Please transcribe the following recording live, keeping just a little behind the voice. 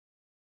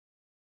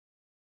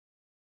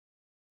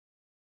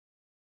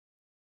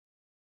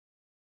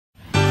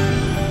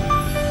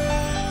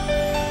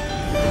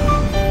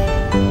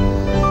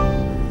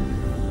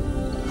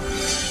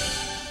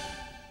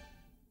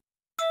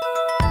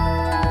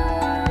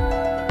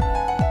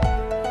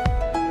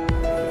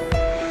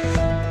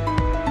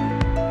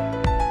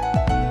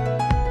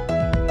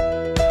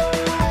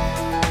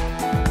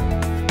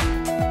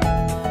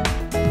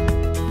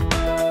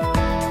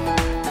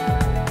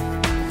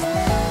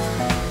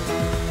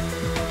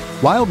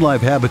Wildlife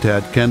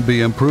habitat can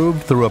be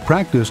improved through a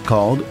practice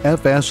called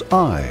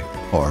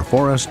FSI, or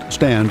Forest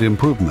Stand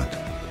Improvement.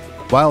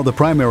 While the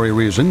primary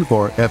reason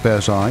for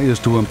FSI is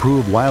to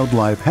improve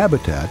wildlife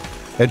habitat,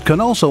 it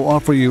can also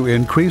offer you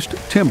increased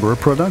timber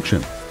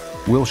production.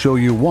 We'll show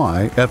you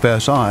why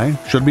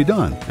FSI should be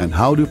done and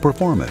how to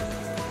perform it.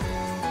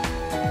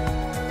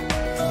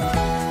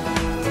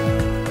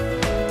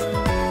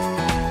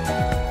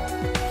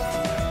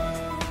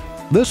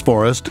 This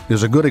forest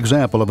is a good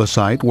example of a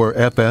site where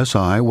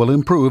FSI will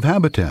improve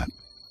habitat.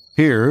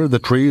 Here, the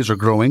trees are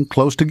growing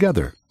close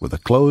together with a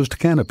closed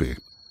canopy.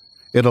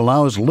 It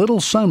allows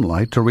little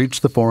sunlight to reach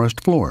the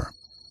forest floor.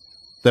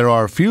 There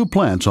are few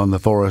plants on the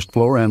forest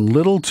floor and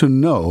little to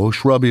no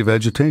shrubby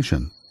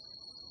vegetation.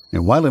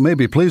 And while it may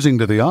be pleasing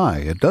to the eye,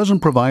 it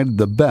doesn't provide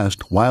the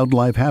best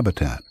wildlife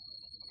habitat.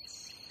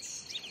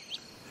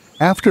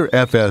 After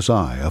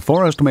FSI, a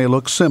forest may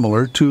look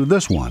similar to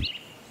this one.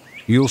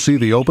 You'll see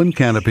the open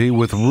canopy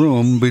with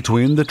room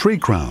between the tree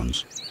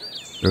crowns.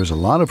 There's a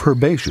lot of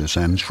herbaceous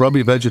and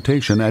shrubby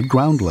vegetation at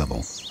ground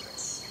level.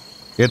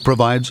 It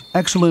provides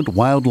excellent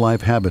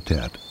wildlife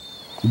habitat.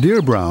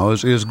 Deer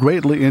browse is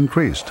greatly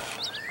increased.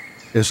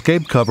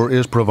 Escape cover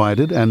is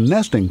provided and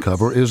nesting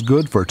cover is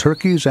good for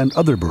turkeys and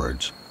other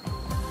birds.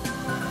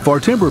 For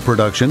timber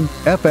production,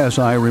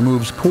 FSI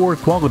removes poor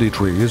quality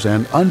trees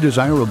and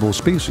undesirable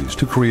species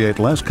to create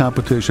less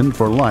competition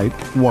for light,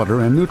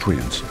 water, and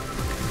nutrients.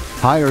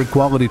 Higher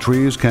quality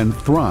trees can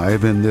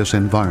thrive in this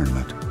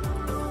environment.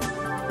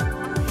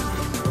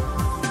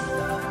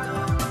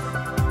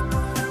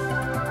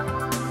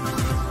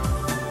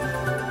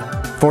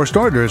 For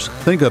starters,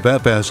 think of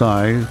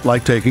FSI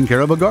like taking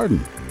care of a garden.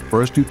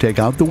 First, you take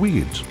out the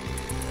weeds.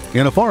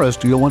 In a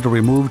forest, you'll want to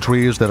remove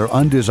trees that are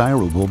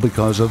undesirable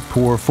because of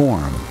poor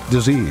form,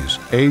 disease,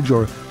 age,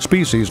 or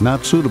species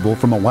not suitable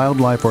from a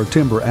wildlife or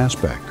timber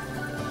aspect.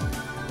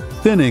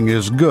 Thinning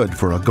is good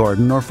for a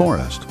garden or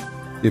forest.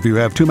 If you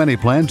have too many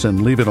plants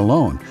and leave it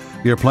alone,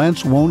 your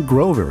plants won't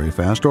grow very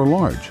fast or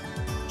large.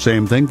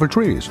 Same thing for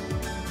trees.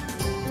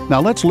 Now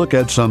let's look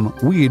at some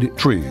weed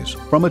trees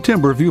from a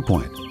timber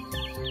viewpoint.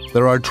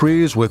 There are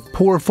trees with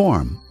poor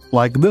form,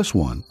 like this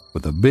one,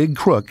 with a big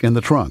crook in the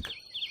trunk.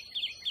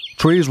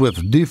 Trees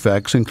with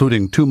defects,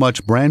 including too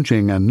much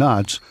branching and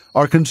knots,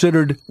 are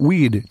considered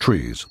weed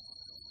trees.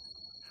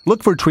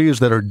 Look for trees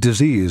that are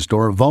diseased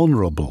or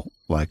vulnerable,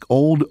 like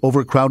old,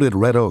 overcrowded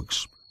red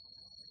oaks.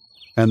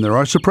 And there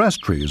are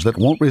suppressed trees that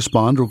won't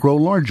respond or grow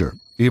larger,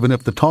 even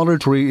if the taller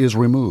tree is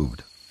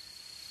removed.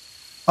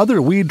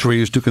 Other weed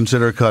trees to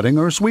consider cutting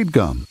are sweet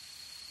gum,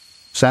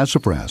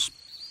 sassafras,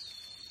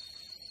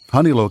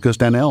 honey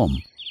locust, and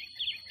elm.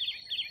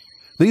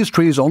 These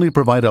trees only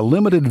provide a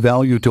limited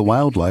value to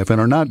wildlife and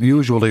are not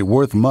usually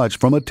worth much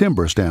from a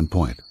timber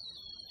standpoint.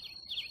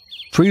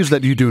 Trees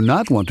that you do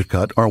not want to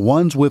cut are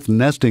ones with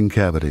nesting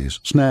cavities,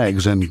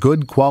 snags, and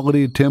good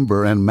quality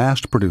timber and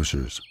mast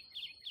producers.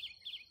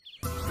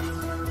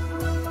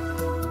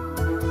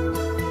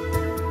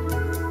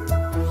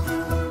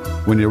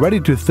 When you're ready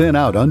to thin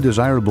out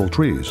undesirable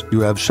trees, you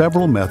have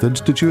several methods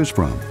to choose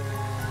from.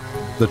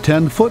 The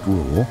 10-foot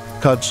rule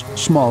cuts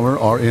smaller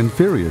or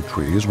inferior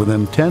trees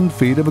within 10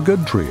 feet of a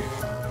good tree.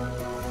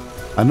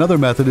 Another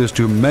method is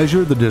to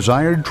measure the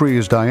desired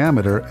tree's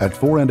diameter at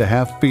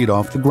 4.5 feet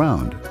off the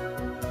ground.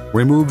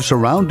 Remove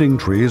surrounding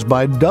trees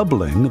by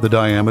doubling the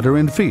diameter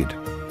in feet.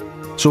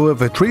 So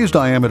if a tree's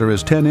diameter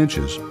is 10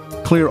 inches,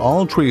 clear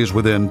all trees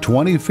within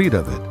 20 feet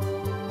of it.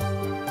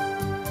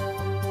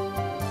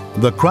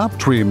 The crop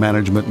tree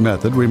management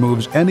method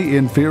removes any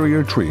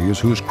inferior trees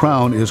whose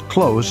crown is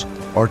close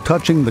or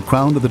touching the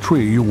crown of the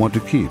tree you want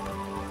to keep.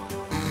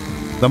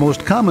 The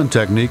most common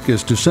technique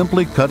is to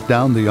simply cut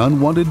down the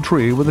unwanted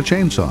tree with a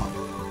chainsaw.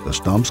 The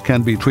stumps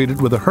can be treated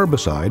with a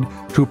herbicide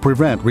to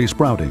prevent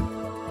resprouting.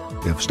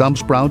 If stump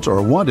sprouts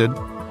are wanted,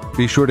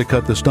 be sure to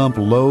cut the stump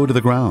low to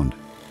the ground.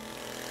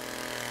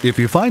 If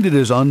you find it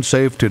is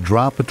unsafe to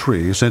drop a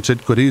tree since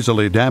it could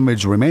easily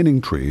damage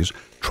remaining trees,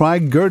 try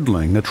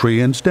girdling a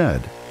tree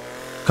instead.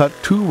 Cut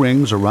 2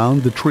 rings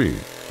around the tree,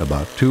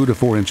 about 2 to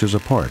 4 inches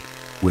apart,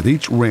 with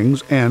each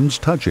ring's ends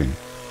touching.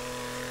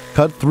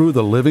 Cut through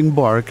the living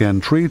bark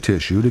and tree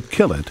tissue to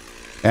kill it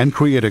and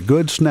create a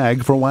good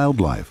snag for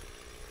wildlife.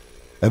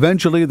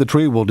 Eventually, the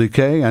tree will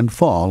decay and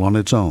fall on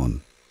its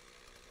own.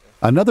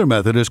 Another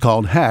method is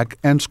called hack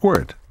and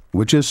squirt,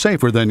 which is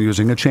safer than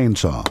using a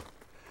chainsaw.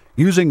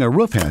 Using a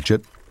roof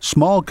hatchet,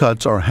 small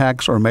cuts or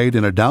hacks are made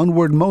in a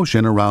downward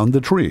motion around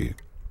the tree.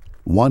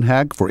 1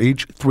 hack for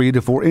each 3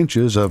 to 4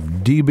 inches of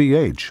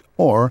DBH,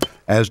 or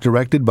as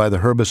directed by the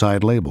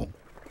herbicide label.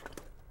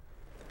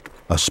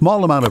 A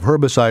small amount of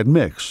herbicide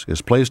mix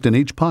is placed in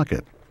each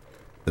pocket.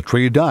 The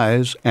tree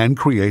dies and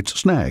creates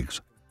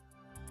snags.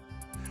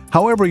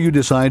 However you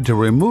decide to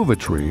remove a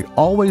tree,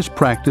 always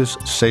practice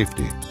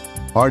safety.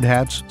 Hard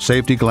hats,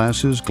 safety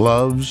glasses,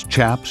 gloves,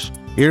 chaps,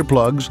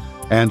 earplugs,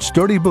 and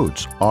sturdy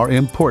boots are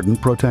important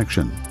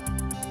protection.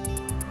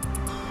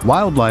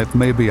 Wildlife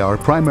may be our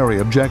primary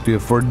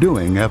objective for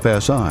doing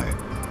FSI,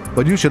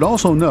 but you should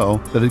also know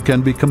that it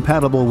can be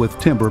compatible with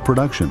timber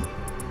production.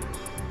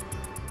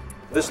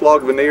 This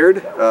log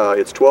veneered,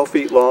 it's 12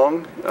 feet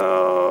long,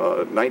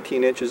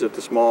 19 inches at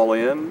the small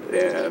end,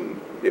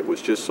 and it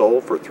was just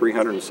sold for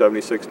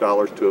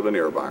 $376 to a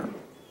veneer buyer.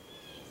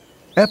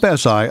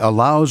 FSI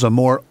allows a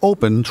more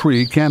open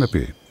tree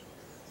canopy.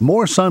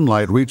 More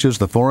sunlight reaches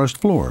the forest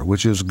floor,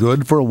 which is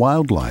good for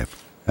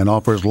wildlife and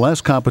offers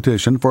less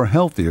competition for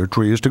healthier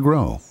trees to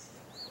grow.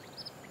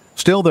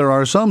 Still, there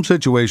are some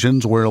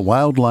situations where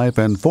wildlife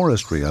and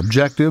forestry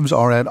objectives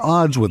are at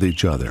odds with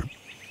each other.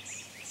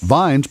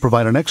 Vines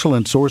provide an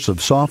excellent source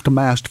of soft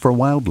mast for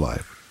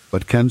wildlife,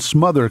 but can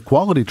smother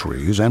quality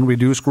trees and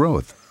reduce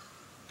growth.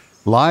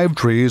 Live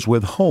trees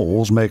with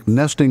holes make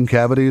nesting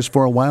cavities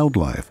for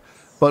wildlife,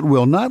 but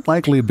will not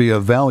likely be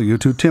of value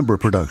to timber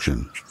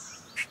production.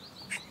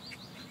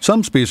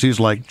 Some species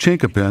like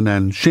chinkapin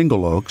and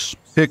shingle oaks,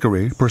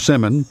 hickory,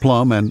 persimmon,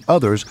 plum, and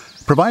others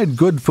provide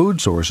good food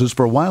sources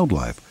for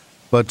wildlife,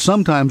 but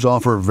sometimes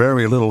offer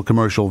very little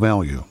commercial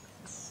value.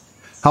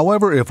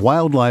 However, if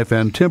wildlife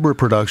and timber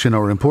production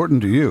are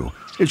important to you,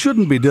 it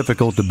shouldn't be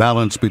difficult to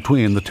balance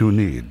between the two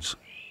needs.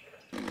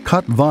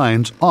 Cut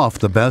vines off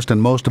the best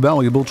and most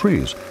valuable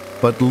trees,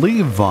 but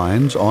leave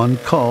vines on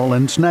cull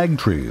and snag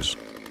trees.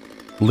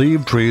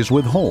 Leave trees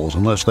with holes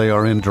unless they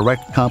are in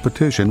direct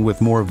competition with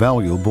more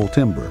valuable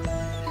timber.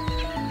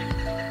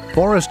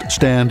 Forest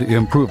stand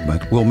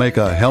improvement will make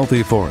a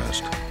healthy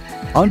forest.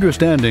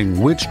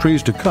 Understanding which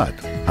trees to cut,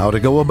 how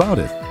to go about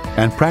it,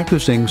 and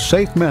practicing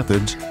safe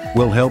methods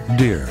will help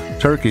deer,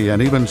 turkey,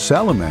 and even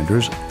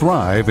salamanders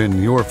thrive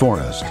in your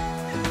forest.